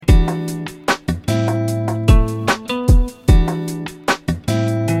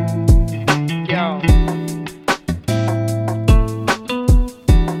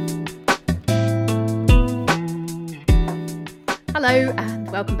Hello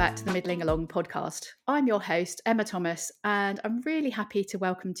and welcome back to the Middling Along podcast. I'm your host, Emma Thomas, and I'm really happy to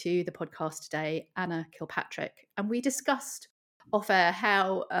welcome to the podcast today Anna Kilpatrick. And we discussed off air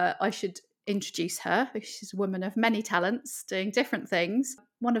how I should introduce her. She's a woman of many talents, doing different things.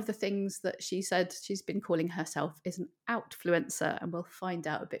 One of the things that she said she's been calling herself is an outfluencer, and we'll find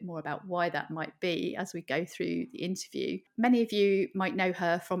out a bit more about why that might be as we go through the interview. Many of you might know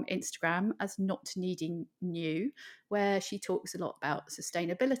her from Instagram as Not Needing New, where she talks a lot about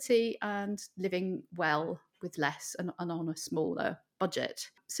sustainability and living well with less and on a smaller budget.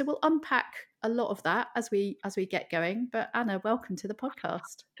 So we'll unpack a lot of that as we get going. But Anna, welcome to the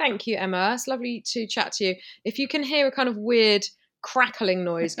podcast. Thank you, Emma. It's lovely to chat to you. If you can hear a kind of weird crackling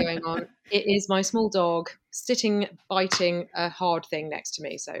noise going on, it is my small dog sitting, biting a hard thing next to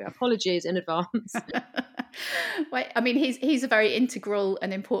me. So apologies in advance. Wait, I mean, he's a very integral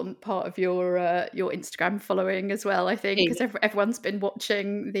and important part of your Instagram following as well, I think, because everyone's been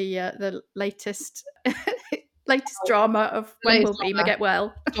watching the latest drama of when will Beamer get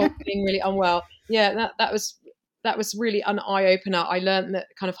well. Dog being really unwell. Yeah, that was really an eye-opener. I learned that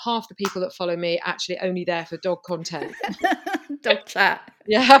kind of half the people that follow me actually only there for dog content. Dog chat.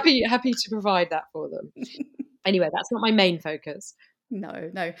 Yeah, happy to provide that for them. Anyway, that's not my main focus.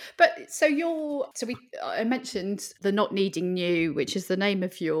 No. But I mentioned the Not Needing New, which is the name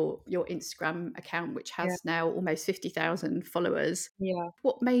of your Instagram account, which has now almost 50,000 followers. Yeah.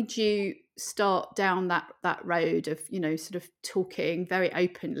 What made you start down that road of, sort of talking very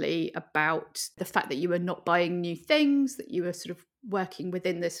openly about the fact that you were not buying new things, that you were sort of working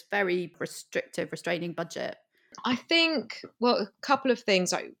within this very restrictive, restraining budget? I think, a couple of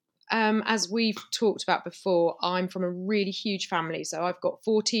things. As we've talked about before, I'm from a really huge family. So I've got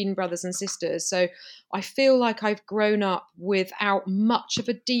 14 brothers and sisters. So I feel like I've grown up without much of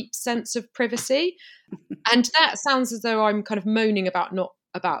a deep sense of privacy. And that sounds as though I'm kind of moaning about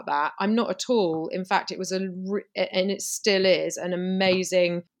that. I'm not at all. In fact, it was and it still is an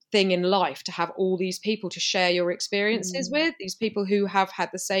amazing thing in life to have all these people to share your experiences with, these people who have had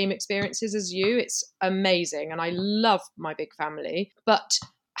the same experiences as you. It's amazing. And I love my big family. But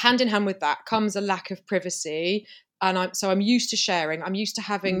hand in hand with that comes a lack of privacy. And I'm used to sharing. I'm used to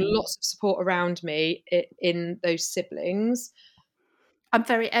having lots of support around me in those siblings. I'm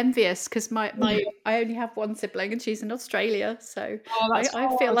very envious because I only have one sibling and she's in Australia. So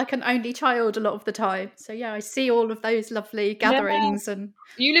I feel like an only child a lot of the time. So yeah, I see all of those lovely gatherings. Yeah. And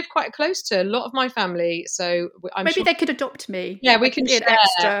you live quite close to a lot of my family. So maybe they could adopt me. Yeah, we can share. An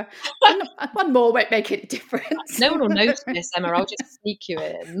extra. One more won't make any difference. No one will notice, Emma. I'll just sneak you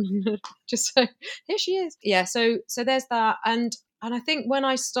in. Just so here she is. Yeah, so there's that. And I think when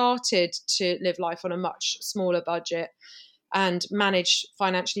I started to live life on a much smaller budget and manage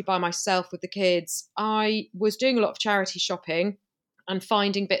financially by myself with the kids, I was doing a lot of charity shopping and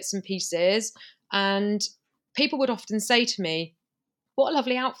finding bits and pieces. And people would often say to me, what a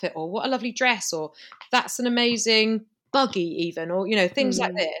lovely outfit, or what a lovely dress, or that's an amazing buggy even, or, things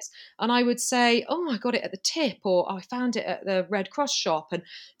like this. And I would say, oh, I got it at the tip, or I found it at the Red Cross shop. And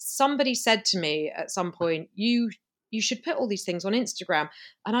somebody said to me at some point, you should put all these things on Instagram.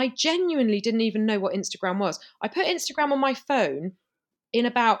 And I genuinely didn't even know what Instagram was. I put Instagram on my phone in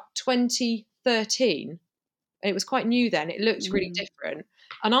about 2013. And it was quite new then. It looked really different.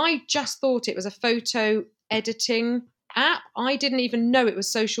 And I just thought it was a photo editing app. I didn't even know it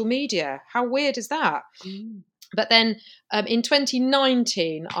was social media. How weird is that? But then in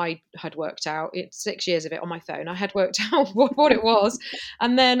 2019, I had worked out, it's 6 years of it on my phone, I had worked out what it was.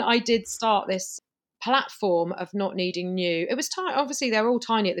 And then I did start this platform of Not Needing New. It was tiny. Obviously, they're all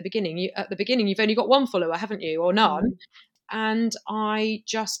tiny at the beginning. At the beginning, you've only got one follower, haven't you, or none? And I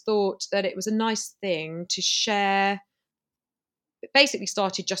just thought that it was a nice thing to share. It basically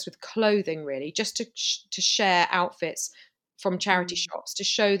started just with clothing, really, just to share outfits from charity shops, to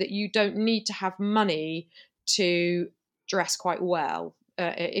show that you don't need to have money to dress quite well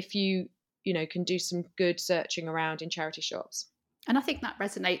if you can do some good searching around in charity shops. And I think that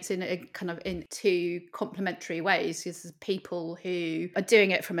resonates in two complementary ways. There's people who are doing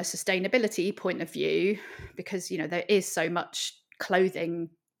it from a sustainability point of view, because there is so much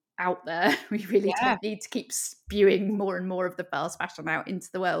clothing out there. We really don't need to keep spewing more and more of the fast fashion out into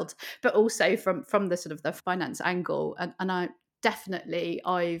the world, but also from the sort of the finance angle. And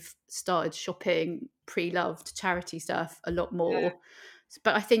I've started shopping pre-loved charity stuff a lot more.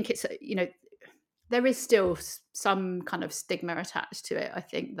 But I think it's there is still some kind of stigma attached to it. I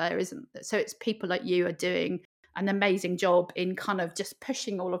think there isn't. So it's people like you are doing an amazing job in kind of just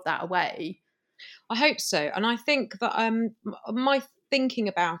pushing all of that away. I hope so, and I think that my thinking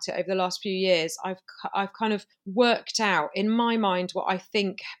about it over the last few years, I've kind of worked out in my mind what I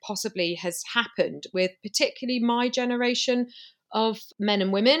think possibly has happened with particularly my generation of men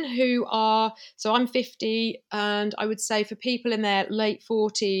and women who are, so I'm 50, and I would say for people in their late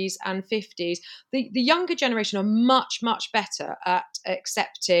 40s and 50s, the younger generation are much better at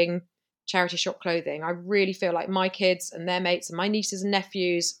accepting charity shop clothing. I really feel like my kids and their mates and my nieces and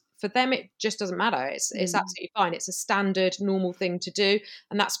nephews, for them it just doesn't matter. It's absolutely fine. It's a standard normal thing to do,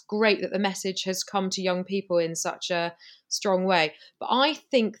 and that's great that the message has come to young people in such a strong way. But I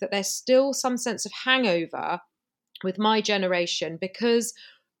think that there's still some sense of hangover with my generation because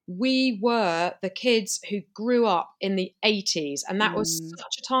we were the kids who grew up in the 80s, and that was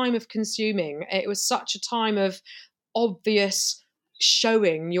such a time of consuming. It was such a time of obvious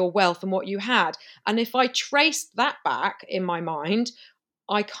showing your wealth and what you had. And if I traced that back in my mind,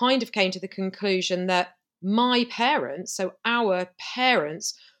 I kind of came to the conclusion that my parents, so our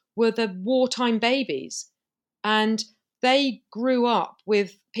parents, were the wartime babies. And they grew up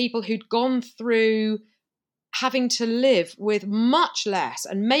with people who'd gone through having to live with much less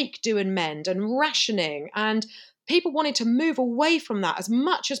and make do and mend and rationing, and people wanted to move away from that as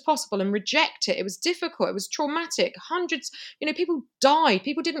much as possible and reject it. It was difficult, it was traumatic. Hundreds, people died,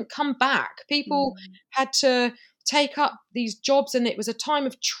 people didn't come back, people had to take up these jobs, and it was a time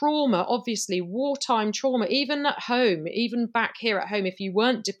of trauma, obviously wartime trauma, even at home, even back here at home. If you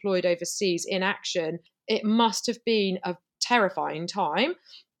weren't deployed overseas in action, it must have been a terrifying time.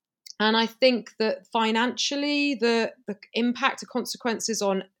 And I think that financially, the impact of consequences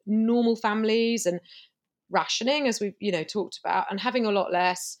on normal families and rationing, as we've talked about, and having a lot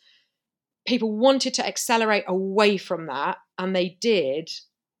less, people wanted to accelerate away from that, and they did.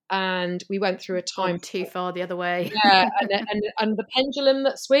 And we went through a time too far the other way. Yeah, and the pendulum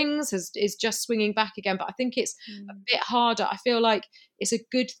that swings is just swinging back again. But I think it's a bit harder. I feel like it's a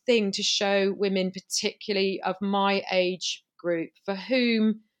good thing to show women, particularly of my age group, for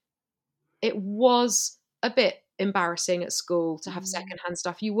whom it was a bit embarrassing at school to have secondhand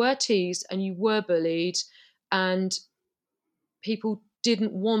stuff. You were teased and you were bullied, and people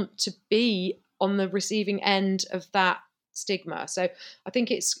didn't want to be on the receiving end of that stigma. So I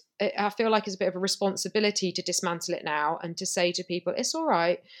think I feel like it's a bit of a responsibility to dismantle it now and to say to people, it's all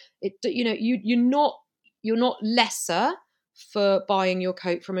right. You're not lesser for buying your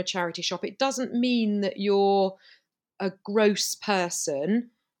coat from a charity shop. It doesn't mean that you're a gross person.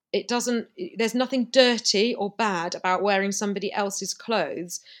 There's nothing dirty or bad about wearing somebody else's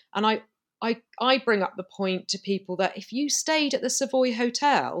clothes. And I bring up the point to people that if you stayed at the Savoy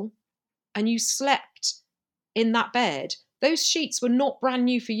Hotel and you slept in that bed, those sheets were not brand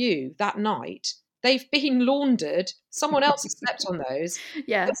new for you that night. They've been laundered. Someone else has slept on those.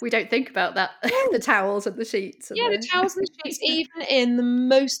 Yeah, we don't think about that. The towels and the sheets. The towels and the sheets, even in the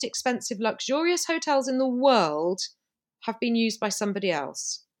most expensive, luxurious hotels in the world, have been used by somebody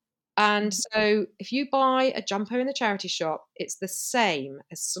else. And so if you buy a jumper in the charity shop, it's the same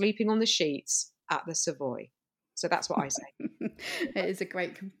as sleeping on the sheets at the Savoy. So that's what I say. It is a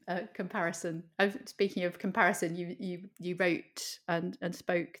great comparison. Speaking of comparison, you wrote and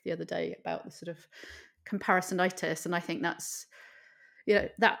spoke the other day about the sort of comparisonitis, and I think that's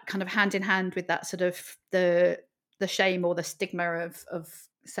that kind of hand in hand with that sort of the shame or the stigma of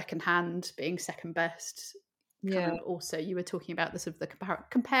secondhand being second best. Kind of also, you were talking about the sort of the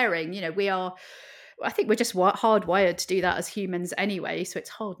comparing. I think we're just hardwired to do that as humans anyway, so it's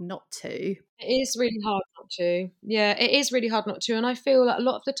hard not to. It is really hard not to. Yeah, it is really hard not to. And I feel that a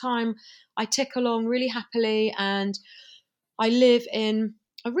lot of the time I tick along really happily, and I live in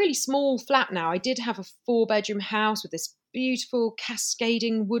a really small flat now. I did have a 4-bedroom house with this beautiful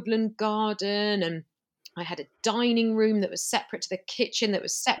cascading woodland garden, and I had a dining room that was separate to the kitchen, that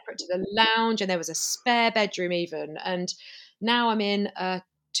was separate to the lounge, and there was a spare bedroom even. And now I'm in a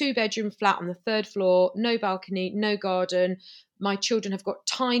 2-bedroom flat on the 3rd floor, no balcony, no garden. My children have got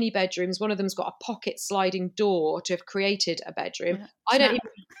tiny bedrooms. One of them's got a pocket sliding door to have created a bedroom.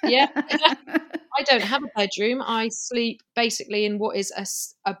 Yeah. I don't have a bedroom. I sleep basically in what is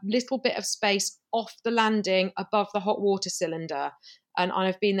a little bit of space off the landing above the hot water cylinder. And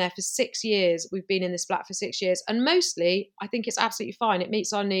I've been there for 6 years. We've been in this flat for 6 years. And mostly, I think it's absolutely fine. It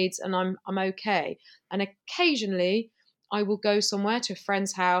meets our needs, and I'm okay. And occasionally, I will go somewhere to a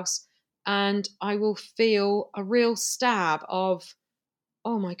friend's house, and I will feel a real stab of,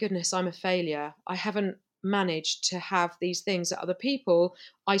 oh my goodness, I'm a failure. I haven't managed to have these things that other people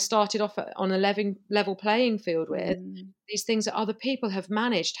I started off on a level playing field with, these things that other people have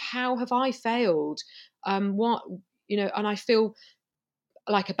managed. How have I failed? What, and I feel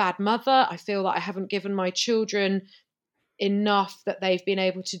like a bad mother. I feel that I haven't given my children enough, that they've been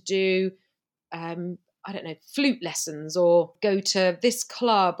able to do, I don't know, flute lessons, or go to this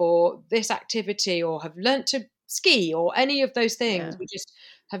club or this activity, or have learnt to ski, or any of those things. Yeah. We just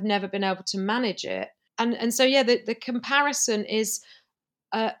have never been able to manage it. And so, yeah, the comparison is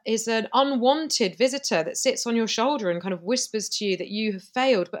an unwanted visitor that sits on your shoulder and kind of whispers to you that you have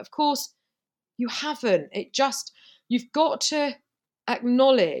failed. But of course, you haven't. You've got to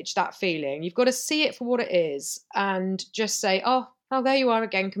acknowledge that feeling. You've got to see it for what it is and just say, oh, there you are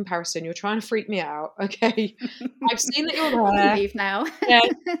again, comparison. You're trying to freak me out. Okay. I've seen that you're You can there. leave now. Yeah,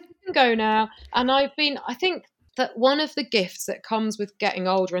 you can go now. And I think that one of the gifts that comes with getting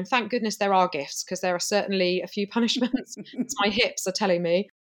older, and thank goodness there are gifts, because there are certainly a few punishments, as my hips are telling me.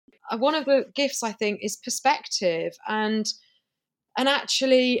 One of the gifts, I think, is perspective. And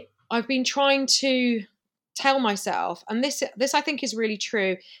actually, I've been trying to tell myself, and this I think is really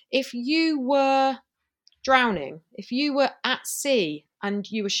true, if you were drowning, if you were at sea and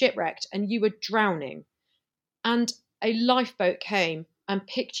you were shipwrecked and you were drowning, and a lifeboat came and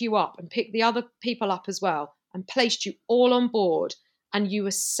picked you up and picked the other people up as well and placed you all on board, and you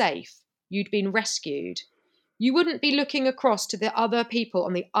were safe, you'd been rescued, you wouldn't be looking across to the other people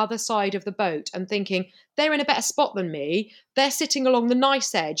on the other side of the boat and thinking, they're in a better spot than me, they're sitting along the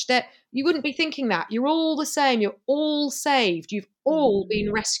nice edge. You wouldn't be thinking that. You're all the same. You're all saved. You've all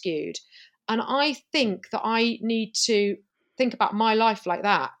been rescued. And I think that I need to think about my life like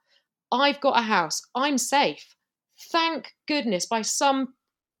that. I've got a house. I'm safe. Thank goodness, by some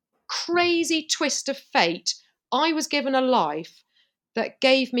crazy twist of fate, I was given a life that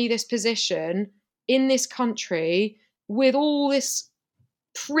gave me this position in this country with all this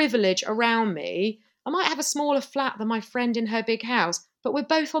privilege around me. I might have a smaller flat than my friend in her big house, but we're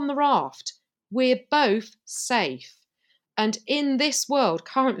both on the raft. We're both safe. And in this world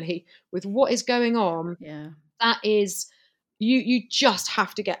currently, with what is going on, that is, you just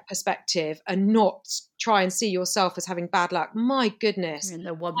have to get perspective and not try and see yourself as having bad luck. My goodness. You're in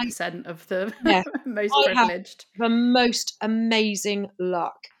the 1% of the most I have privileged. the most amazing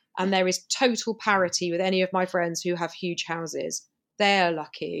luck. And there is total parity with any of my friends who have huge houses. They're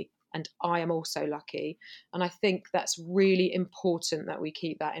lucky, and I am also lucky. And I think that's really important that we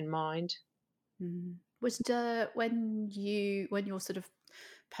keep that in mind. Was when your sort of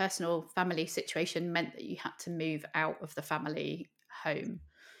personal family situation meant that you had to move out of the family home,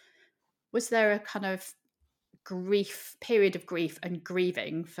 was there a kind of period of grief and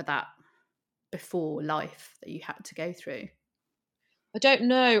grieving for that before life that you had to go through? I don't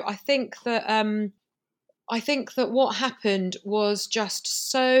know. I think that what happened was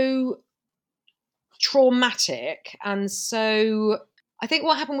just so traumatic, and so I think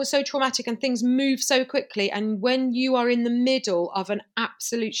what happened was so traumatic, and things move so quickly. And when you are in the middle of an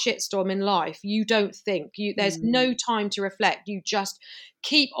absolute shitstorm in life, you don't think. There's no time to reflect. You just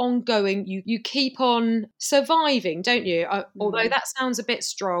keep on going. You keep on surviving, don't you? Although that sounds a bit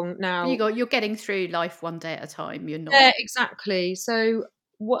strong now. You're getting through life one day at a time. You're not. Yeah, exactly. So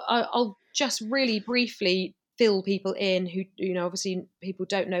I'll just really briefly fill people in who, obviously people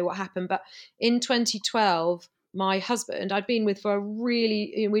don't know what happened. But in 2012, my husband, I'd been with for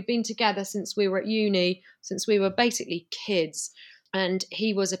we'd been together since we were at uni, since we were basically kids. And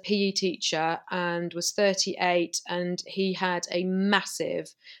he was a PE teacher and was 38, and he had a massive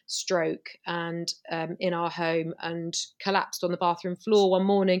stroke and in our home, and collapsed on the bathroom floor one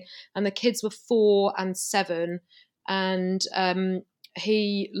morning. And the kids were 4 and 7, and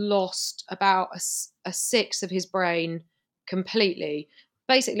he lost about a sixth of his brain completely.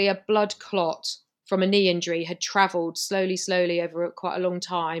 Basically, a blood clot from a knee injury had travelled slowly over quite a long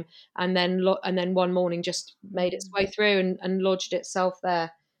time, and then one morning just made its way through and lodged itself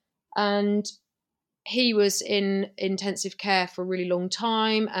there. And he was in intensive care for a really long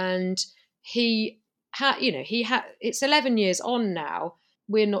time, and he had, it's 11 years on now.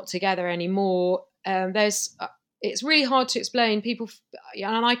 We're not together anymore. It's really hard to explain. People,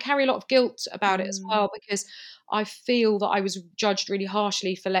 and I carry a lot of guilt about it as well, because I feel that I was judged really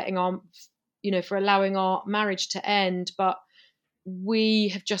harshly for for allowing our marriage to end. But we're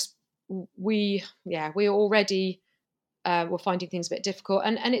already we're finding things a bit difficult,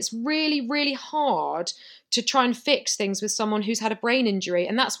 and it's really, really hard to try and fix things with someone who's had a brain injury.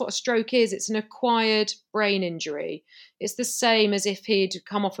 And that's what a stroke is. It's an acquired brain injury. It's the same as if he'd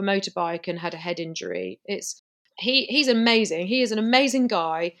come off a motorbike and had a head injury. He's amazing. He is an amazing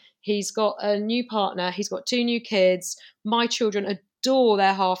guy. He's got a new partner. He's got 2 new kids. My children adore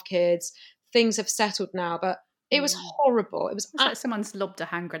their half kids. Things have settled now, but it was horrible. It was It's like someone's lobbed a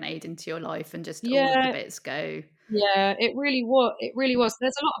hand grenade into your life and just all of the yeah, bits go. yeah. It really was. It really was.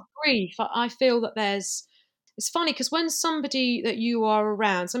 There's a lot of grief. I feel that there's. It's funny because when somebody that you are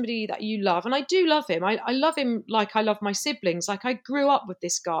around, somebody that you love, and I do love him. I love him like I love my siblings. Like I grew up with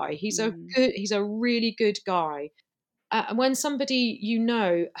this guy. He's a really good guy. And when somebody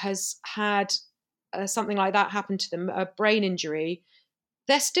has had something like that happen to them, a brain injury,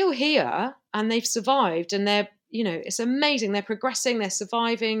 they're still here and they've survived, and it's amazing. They're progressing, they're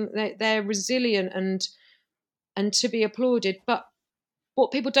surviving, they're resilient and to be applauded. But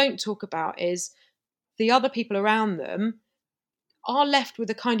what people don't talk about is the other people around them are left with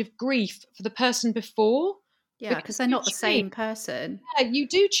a kind of grief for the person before, Yeah, because because they're you not the change. same person. Yeah, you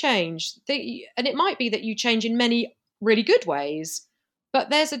do change. And it might be that you change in many really good ways, but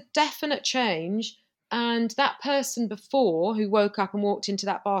there's a definite change. And that person before who woke up and walked into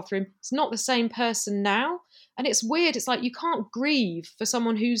that bathroom is not the same person now. And it's weird. It's like you can't grieve for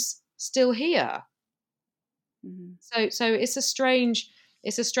someone who's still here. Mm. So it's a strange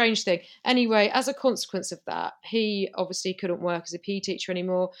thing. Anyway, as a consequence of that, he obviously couldn't work as a PE teacher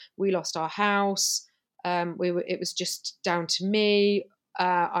anymore. We lost our house. It was just down to me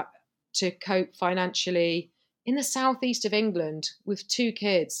to cope financially in the southeast of England with 2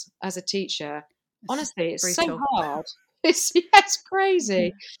 kids as a teacher. Honestly, it's so brutal. hard. It's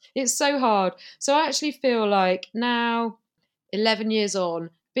crazy. It's so hard. So I actually feel like now, 11 years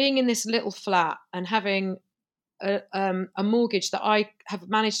on, being in this little flat and having a mortgage that I have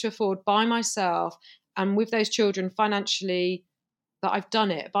managed to afford by myself, and with those children financially, that I've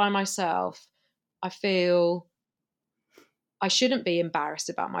done it by myself, I feel I shouldn't be embarrassed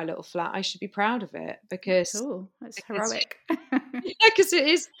about my little flat. I should be proud of it At because all. That's because heroic. because it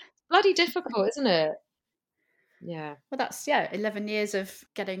is bloody difficult, isn't it? Yeah. Well, that's 11 years of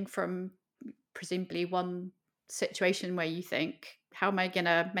getting from presumably one situation where you think, how am I going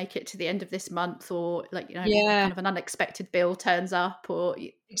to make it to the end of this month, or Yeah, kind of an unexpected bill turns up, or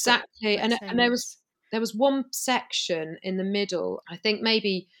exactly. like you And say, there was one section in the middle, I think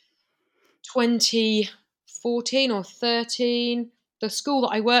maybe 2014 or 13, the school that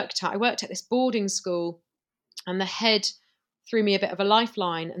I worked at this boarding school, and the head threw me a bit of a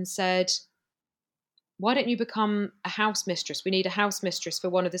lifeline and said, why don't you become a house mistress? We need a house mistress for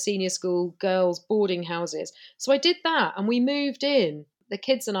one of the senior school girls' boarding houses. So I did that, and we moved in. The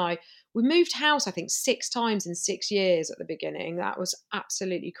kids and I, we moved house, I think, 6 times in 6 years at the beginning. That was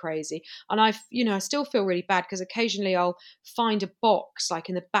absolutely crazy. And I still feel really bad because occasionally I'll find a box like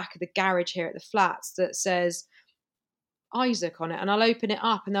in the back of the garage here at the flats that says Isaac on it, and I'll open it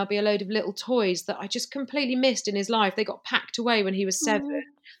up and there'll be a load of little toys that I just completely missed in his life. They got packed away when he was 7, oh,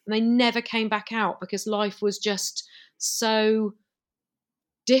 and they never came back out because life was just so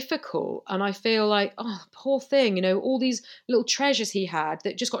difficult. And I feel like, oh, poor thing, all these little treasures he had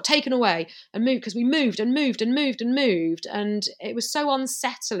that just got taken away and moved, because we moved and moved and moved and moved, and it was so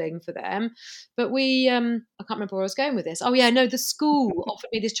unsettling for them. But I can't remember where I was going with this. Oh yeah, no, the school offered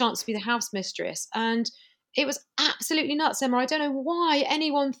me this chance to be the house mistress, and it was absolutely nuts, Emma. I don't know why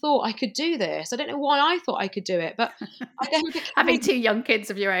anyone thought I could do this. I don't know why I thought I could do it, but I then having became 2 young kids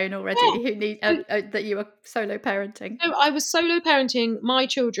of your own already who need yeah. that you were solo parenting. So I was solo parenting my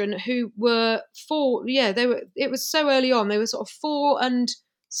children, who were 4. Yeah, they were. It was so early on. They were sort of 4 and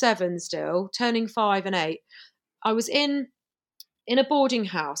 7 still, turning 5 and 8. I was in a boarding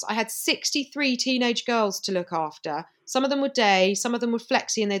house. I had 63 teenage girls to look after. Some of them were day, some of them were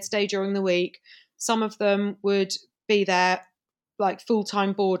flexi and they'd stay during the week. Some of them would be there like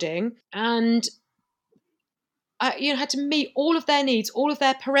full-time boarding. And I had to meet all of their needs, all of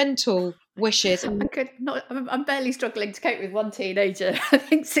their parental wishes. And I'm barely struggling to cope with one teenager. I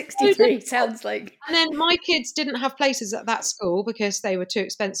think 63 sounds like. And then my kids didn't have places at that school because they were too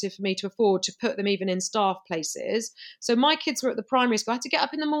expensive for me to afford to put them even in staff places. So my kids were at the primary school. I had to get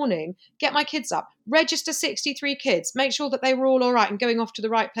up in the morning, get my kids up, register 63 kids, make sure that they were all right and going off to the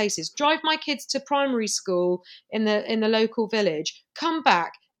right places, drive my kids to primary school in the local village, come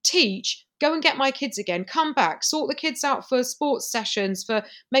back, teach, go and get my kids again, come back, sort the kids out for sports sessions, for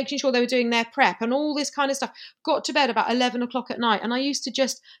making sure they were doing their prep and all this kind of stuff. Got to bed about 11 o'clock at night, and I used to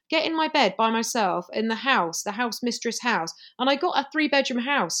just get in my bed by myself in the house mistress house, and I got a 3-bedroom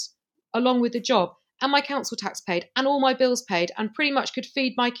house along with the job, and my council tax paid and all my bills paid, and pretty much could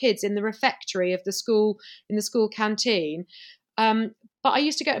feed my kids in the refectory of the school, in the school canteen. But I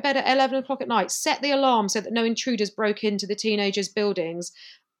used to go to bed at 11 o'clock at night, set the alarm so that no intruders broke into the teenagers' buildings,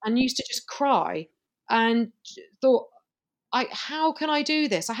 and used to just cry and thought, how can I do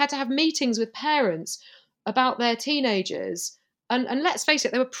this? I had to have meetings with parents about their teenagers. And let's face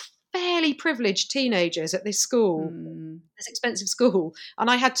it, they were fairly privileged teenagers at this school, Mm, this expensive school, and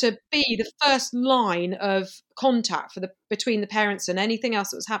I had to be the first line of contact between the parents and anything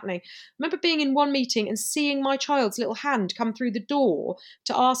else that was happening. I remember being in one meeting and seeing my child's little hand come through the door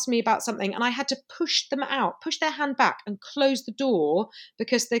to ask me about something, and I had to push them out, push their hand back and close the door,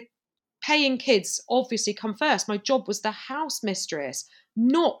 because the paying kids obviously come first. My job was the house mistress,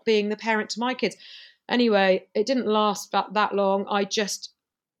 not being the parent to my kids. Anyway, it didn't last that long. I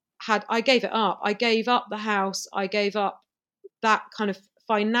gave it up. I gave up the house. I gave up that kind of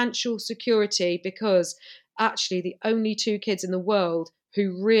financial security, because actually the only two kids in the world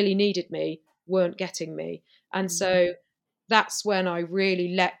who really needed me weren't getting me. And mm, so that's when I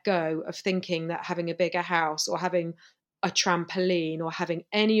really let go of thinking that having a bigger house or having a trampoline or having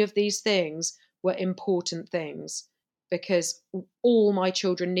any of these things were important things, because all my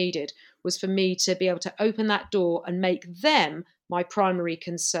children needed was for me to be able to open that door and make them my primary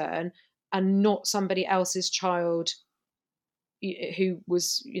concern, and not somebody else's child who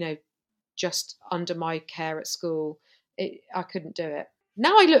was, just under my care at school. I couldn't do it.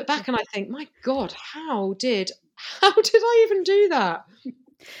 Now I look yeah. back and I think, my God, how did I even do that?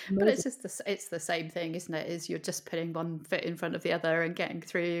 But it's Amazing. just it's the same thing, isn't it? Is you're just putting one foot in front of the other and getting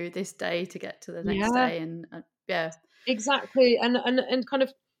through this day to get to the next Yeah, day, and yeah. exactly. And kind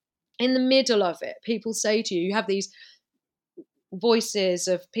of in the middle of it, people say to you, you have these voices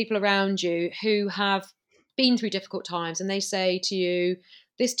of people around you who have been through difficult times, and they say to you,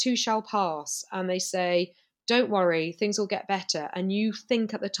 this too shall pass. And they say, don't worry, things will get better. And you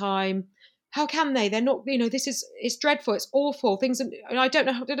think at the time, how can they? They're not, it's dreadful, it's awful, and I don't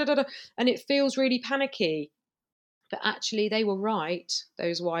know how, da, da, da, da. And it feels really panicky. But actually, they were right,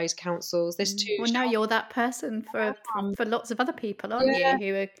 those wise counsels. This too Well, now shall you're that person for come. lots of other people, aren't Yeah,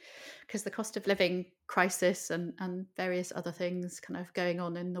 you? Who are, because the cost of living crisis and various other things kind of going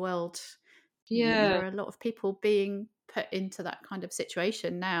on in the world. yeah. There are a lot of people being put into that kind of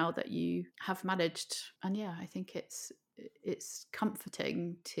situation now that you have managed, and yeah, I think it's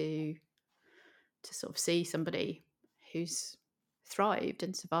comforting to sort of see somebody who's thrived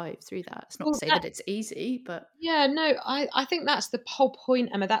and survived through that. It's not to Well, say that it's easy, but yeah, no, I think that's the whole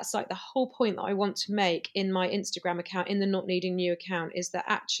point, Emma. That's like the whole point that I want to make in my Instagram account, in the Not Needing New account, is that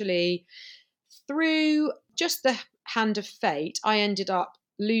actually through just the hand of fate, I ended up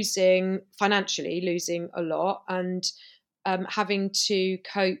losing a lot, and having to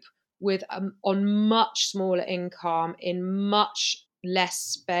cope with on much smaller income in much less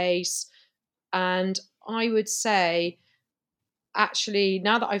space. And I would say, actually,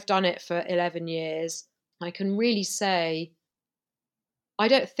 now that I've done it for 11 years, I can really say I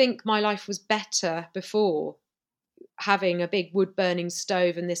don't think my life was better before having a big wood burning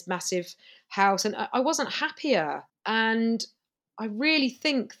stove and this massive house. And I wasn't happier. And I really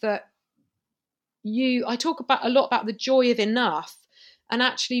think that I talk about a lot about the joy of enough. And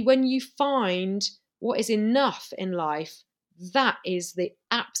actually, when you find what is enough in life, that is the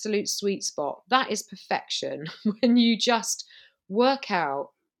absolute sweet spot. That is perfection. When you just work out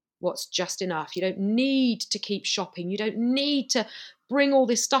what's just enough. You don't need to keep shopping. You don't need to bring all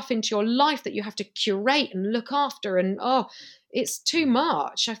this stuff into your life that you have to curate and look after. And it's too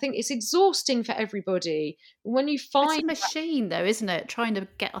much. I think it's exhausting for everybody. When you it's find a machine though, isn't it? Trying to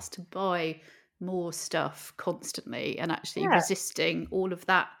get us to buy more stuff constantly and actually yeah, resisting all of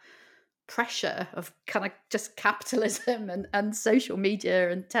that pressure of kind of just capitalism and social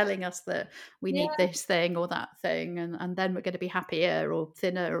media and telling us that we need yeah, this thing or that thing, and then we're going to be happier or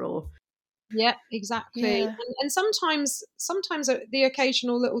thinner or yeah, exactly. yeah. And sometimes the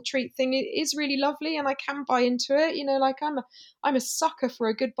occasional little treat thing is really lovely, and I can buy into it. Like I'm a sucker for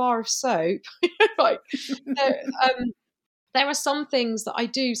a good bar of soap. Like there, there are some things that I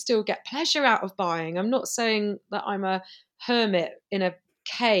do still get pleasure out of buying. I'm not saying that I'm a hermit in a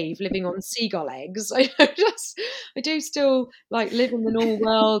cave living on seagull eggs. I do still like live in the normal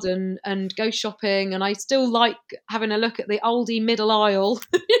world and go shopping, and I still like having a look at the oldie middle aisle,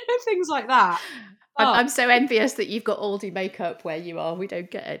 things like that. But I'm so envious that you've got Aldi makeup where you are. We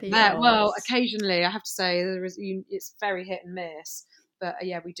don't get any. yeah, Oh, well, it's occasionally I have to say it's very hit and miss, but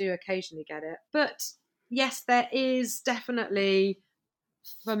yeah, we do occasionally get it. But yes, there is definitely,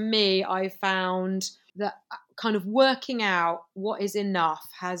 for me, I found that kind of working out what is enough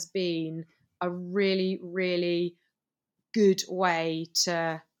has been a really, really good way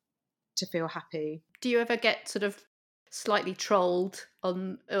to feel happy. do you ever get sort of slightly trolled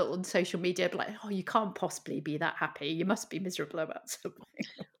on social media, like, oh, you can't possibly be that happy, you must be miserable about something?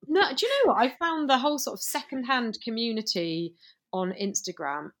 No, do you know what? I found the whole sort of secondhand community on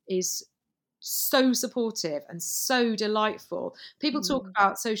Instagram is so supportive and so delightful. People talk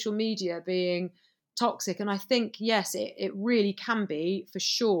about social media being toxic, and I think, yes, it really can be, for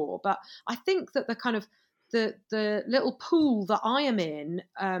sure. But I think that the kind of the little pool that I am in,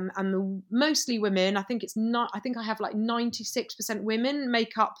 and the mostly women, I think it's not. I think I have like 96% women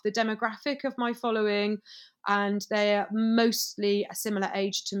make up the demographic of my following, and they're mostly a similar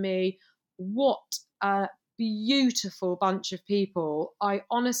age to me. What a beautiful bunch of people! I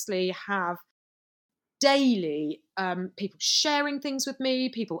honestly have daily people sharing things with me,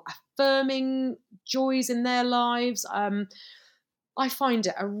 people affirming joys in their lives. I find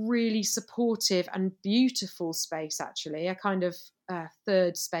it a really supportive and beautiful space, actually, a kind of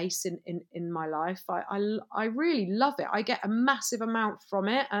third space in my life. I really love it. I get a massive amount from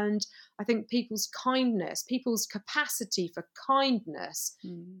it. And I think people's kindness, people's capacity for kindness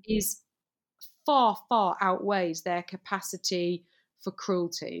is far, far outweighs their capacity for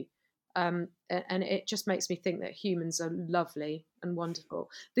cruelty. And it just makes me think that humans are lovely and wonderful.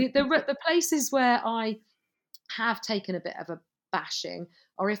 The places where I have taken a bit of a bashing,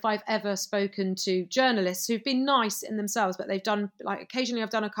 or if I've ever spoken to journalists who've been nice in themselves, but they've done, like, occasionally I've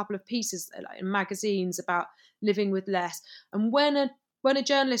done a couple of pieces like in magazines about living with less, and when a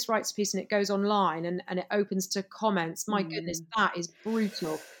journalist writes a piece and it goes online and it opens to comments, my goodness, that is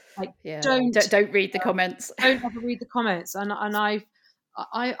brutal. Like, don't read the comments. Don't ever read the comments. And I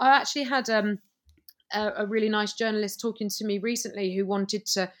actually had a really nice journalist talking to me recently who wanted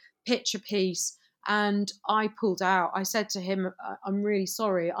to pitch a piece, and I pulled out. I said to him, I'm really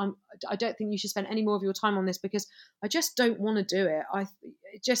sorry. I don't think you should spend any more of your time on this, because I just don't want to do it.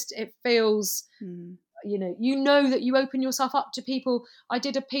 It feels, you know that you open yourself up to people. I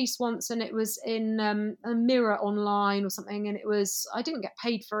did a piece once, and it was in a Mirror online or something, and I didn't get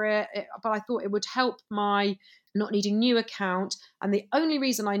paid for it, but I thought it would help my not needing new account. And the only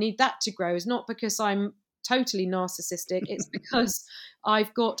reason I need that to grow is not because I'm totally narcissistic. It's because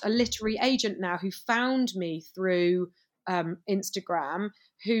I've got a literary agent now who found me through Instagram,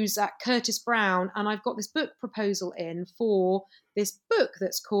 who's at Curtis Brown, and I've got this book proposal in for this book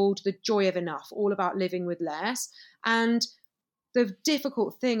that's called The Joy of Enough, all about living with less. And the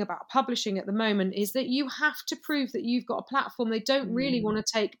difficult thing about publishing at the moment is that you have to prove that you've got a platform. They don't really want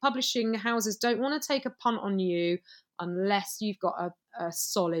to publishing houses don't want to take a punt on you unless you've got a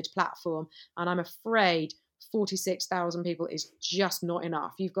solid platform. And I'm afraid 46,000 people is just not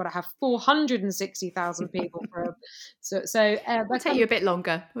enough. You've got to have 460,000 people It'll take you a bit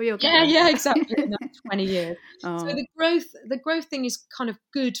longer. Yeah, exactly. 20 years. Oh. So the growth thing is kind of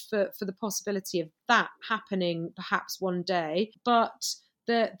good for the possibility of that happening perhaps one day. But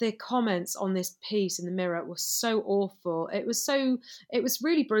the comments on this piece in the Mirror were so awful. It was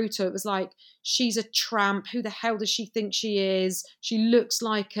really brutal. It was like, she's a tramp. Who the hell does she think she is? She looks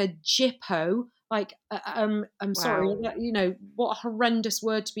like a jippo. Like, I'm sorry, what a horrendous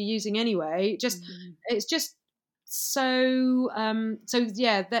word to be using anyway. It's just so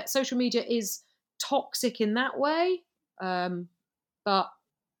yeah, that social media is toxic in that way. But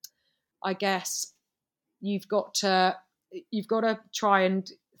I guess you've got to try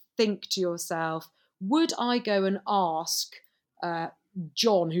and think to yourself, would I go and ask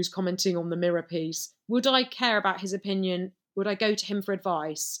John, who's commenting on the Mirror piece, would I care about his opinion? Would I go to him for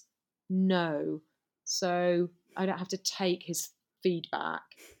advice? No. So I don't have to take his feedback.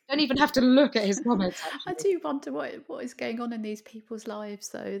 Don't even have to look at his comments, actually. I do wonder what is going on in these people's lives,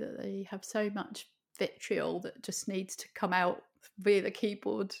 though, that they have so much vitriol that just needs to come out via the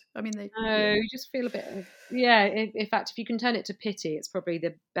keyboard. I mean, you just feel a bit of, in fact, if you can turn it to pity, it's probably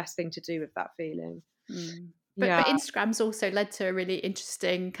the best thing to do with that feeling. But Instagram's also led to a really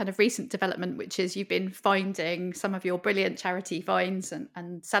interesting kind of recent development, which is you've been finding some of your brilliant charity finds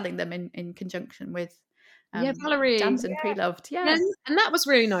and selling them in conjunction with Valerie, Damson Pre-Loved. And that was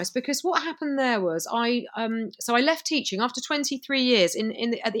really nice, because what happened there was I left teaching after 23 years.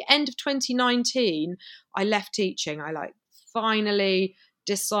 At the end of 2019, I left teaching. I finally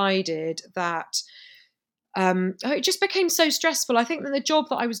decided that it just became so stressful. I think that the job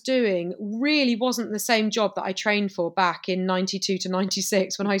that I was doing really wasn't the same job that I trained for back in 92 to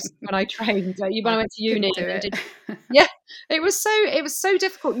 96 when I trained. When I went to uni. It was so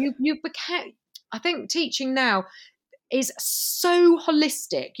difficult. You became, I think teaching now is so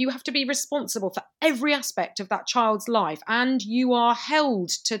holistic. You have to be responsible for every aspect of that child's life, and you are held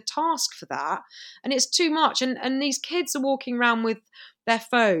to task for that. And it's too much. And these kids are walking around with their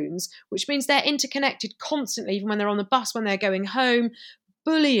phones, which means they're interconnected constantly, even when they're on the bus, when they're going home.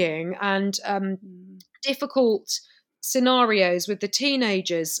 Bullying and difficult scenarios with the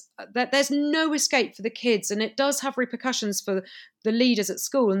teenagers, that there's no escape for the kids, and it does have repercussions for the leaders at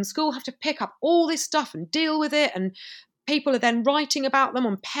school, and school have to pick up all this stuff and deal with it, and people are then writing about them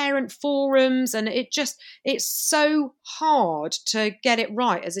on parent forums, and it's so hard to get it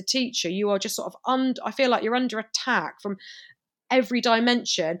right as a teacher. You are just sort of I feel like you're under attack from every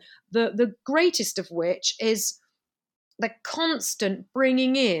dimension, the greatest of which is the constant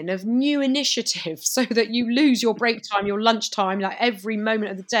bringing in of new initiatives, so that you lose your break time, your lunch time, like every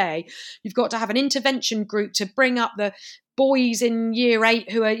moment of the day. You've got to have an intervention group to bring up the boys in year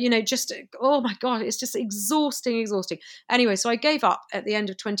 8 who are, just, oh my God, it's just exhausting. Anyway, so I gave up at the end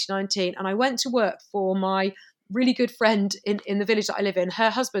of 2019, and I went to work for my really good friend in the village that I live in. Her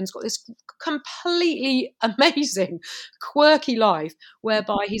husband's got this completely amazing, quirky life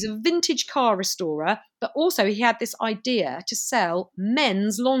whereby he's a vintage car restorer, but also he had this idea to sell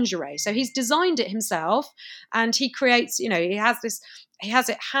men's lingerie. So he's designed it himself, and he creates, he has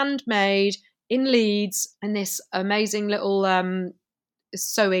it handmade in Leeds, in this amazing little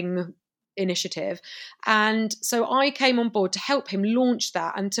sewing initiative. And so I came on board to help him launch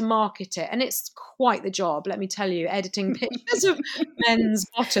that and to market it, and it's quite the job, let me tell you, editing pictures of men's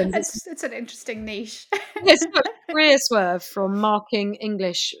bottoms. It's an interesting niche. It's a career swerve from marking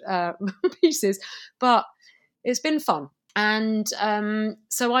English pieces, but it's been fun. And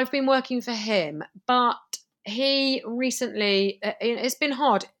so I've been working for him, but he recently, it's been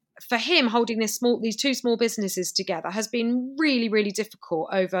hard for him holding these two small businesses together. Has been really, really difficult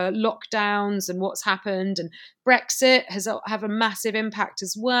over lockdowns and what's happened, and Brexit has have a massive impact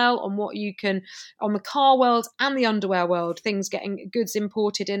as well on on the car world and the underwear world, things getting goods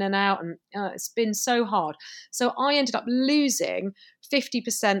imported in and out, and it's been so hard. So I ended up losing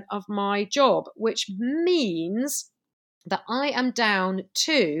 50% of my job, which means that I am down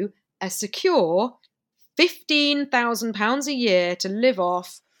to a secure £15,000 a year to live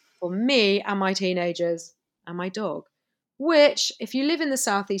off for me and my teenagers and my dog, which, if you live in the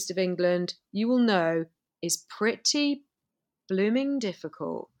southeast of England, you will know is pretty blooming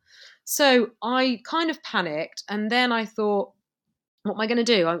difficult. So I kind of panicked, and then I thought, what am I going to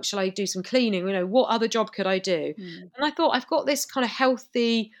do? Shall I do some cleaning? What other job could I do? And I thought, I've got this kind of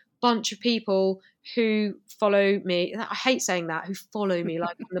healthy bunch of people who follow me. I hate saying that, who follow me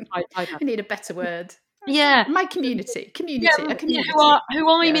like on the Pied Piper. I need a better word. Yeah, my community, yeah, a community. Who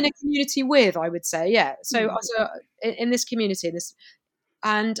I'm in a community with, I would say. Yeah, so in this community,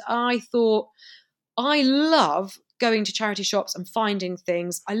 and I thought, I love going to charity shops and finding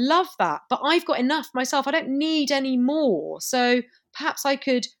things. I love that, but I've got enough myself. I don't need any more. So perhaps I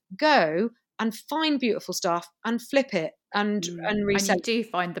could go and find beautiful stuff and flip it and resell. And you do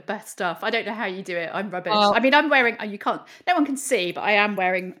find the best stuff. I don't know how you do it. I'm rubbish. I mean, I'm wearing, you can't, no one can see, but I am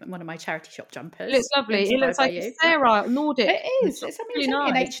wearing one of my charity shop jumpers. It looks lovely. It looks like a Sarah Nordic. It is. It's really nice.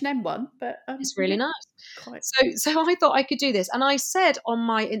 An H&M one, but it's really nice. So I thought I could do this, and I said on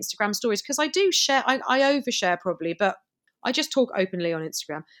my Instagram stories, because I do share, I overshare probably, but I just talk openly on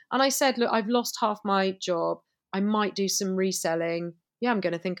Instagram. And I said, look, I've lost half my job. I might do some reselling. Yeah, I'm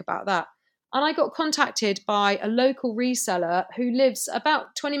going to think about that. And I got contacted by a local reseller who lives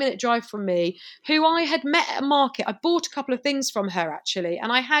about 20-minute drive from me, who I had met at a market. I bought a couple of things from her, actually,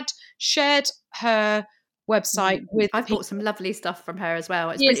 and I had shared her website with I've bought some lovely stuff from her as well.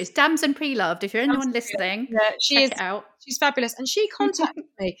 It's brilliant. It's Damson Pre-Loved. If you're anyone listening, check it out. She's fabulous. And she contacted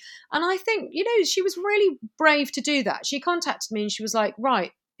me. And I think, she was really brave to do that. She contacted me and she was like,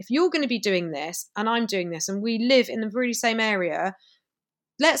 right, if you're going to be doing this and I'm doing this and we live in the really same area,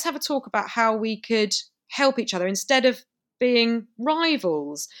 let's have a talk about how we could help each other instead of being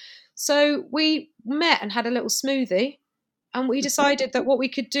rivals. So we met and had a little smoothie, and we decided that what we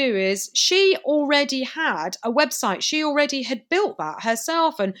could do is, she already had a website. She already had built that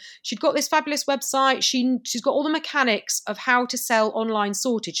herself, and she'd got this fabulous website. She's got all the mechanics of how to sell online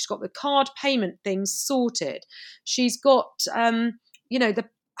sorted. She's got the card payment things sorted. She's got, the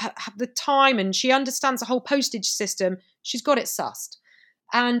time, and she understands the whole postage system. She's got it sussed.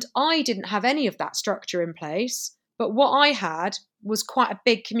 And I didn't have any of that structure in place, but what I had was quite a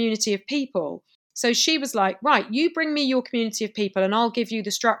big community of people. So she was like, right, you bring me your community of people and I'll give you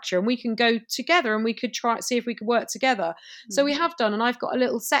the structure, and we can go together and we could see if we could work together. So we have done, and I've got a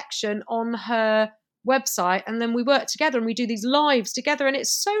little section on her website, and then we work together and we do these lives together, and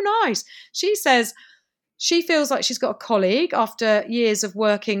it's so nice. She says she feels like she's got a colleague after years of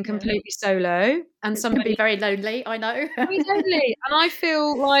working completely solo, and somebody can be very lonely. I know, very lonely, and I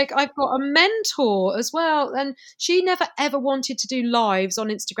feel like I've got a mentor as well. And she never ever wanted to do lives on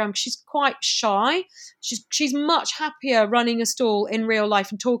Instagram because she's quite shy. She's much happier running a stall in real life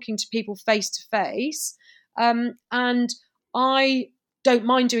and talking to people face to face. And I don't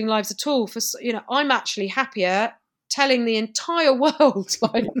mind doing lives at all. I'm actually happier telling the entire world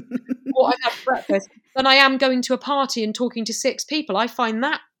like what I've had for breakfast than I am going to a party and talking to 6 people. I find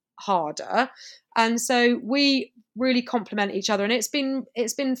that harder. And so we really complement each other, and it's been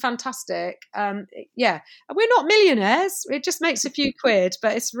fantastic. Yeah, we're not millionaires. It just makes a few quid,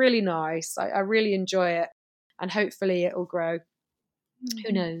 but it's really nice. I really enjoy it, and hopefully it'll grow.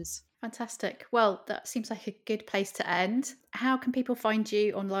 Who knows? Fantastic. Well, that seems like a good place to end. How can people find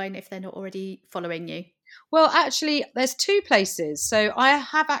you online if they're not already following you? Well, actually, there's 2 places. So I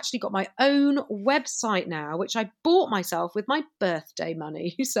have actually got my own website now, which I bought myself with my birthday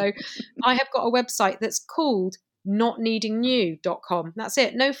money. So I have got a website that's called notneedingnew.com. That's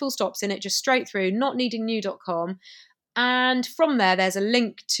it. No full stops in it, just straight through, notneedingnew.com. And from there, there's a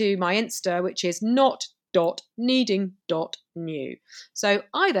link to my Insta, which is not.needing.new. So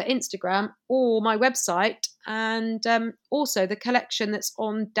either Instagram or my website, and also the collection that's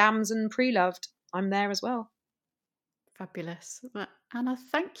on Dams and Pre-Loved. I'm there as well. Fabulous. Well, Anna,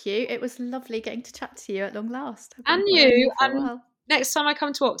 thank you. It was lovely getting to chat to you at long last. I've been And following you. for a And while. next time I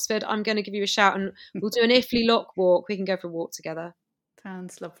come to Oxford, I'm going to give you a shout, and we'll do an Iffley Lock walk. We can go for a walk together.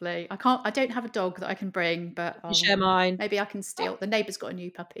 Sounds lovely. I don't have a dog that I can bring, but You share mine. maybe I can steal. The neighbour's got a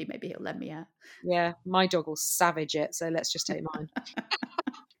new puppy. Maybe he'll lend me out. Yeah, my dog will savage it, so let's just take mine.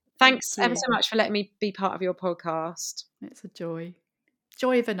 Thanks ever so much for letting me be part of your podcast. It's a joy.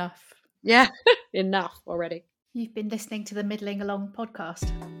 Joy of enough. Yeah, enough already. You've been listening to the Middling Along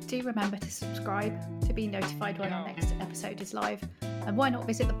podcast. Do remember to subscribe to be notified when our next episode is live. And why not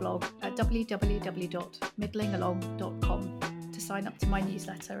visit the blog at www.middlingalong.com to sign up to my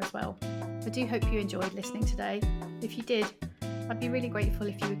newsletter as well. I do hope you enjoyed listening today. If you did, I'd be really grateful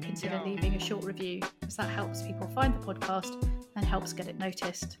if you would consider leaving a short review, as that helps people find the podcast and helps get it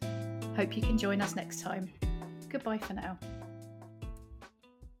noticed. Hope you can join us next time. Goodbye for now.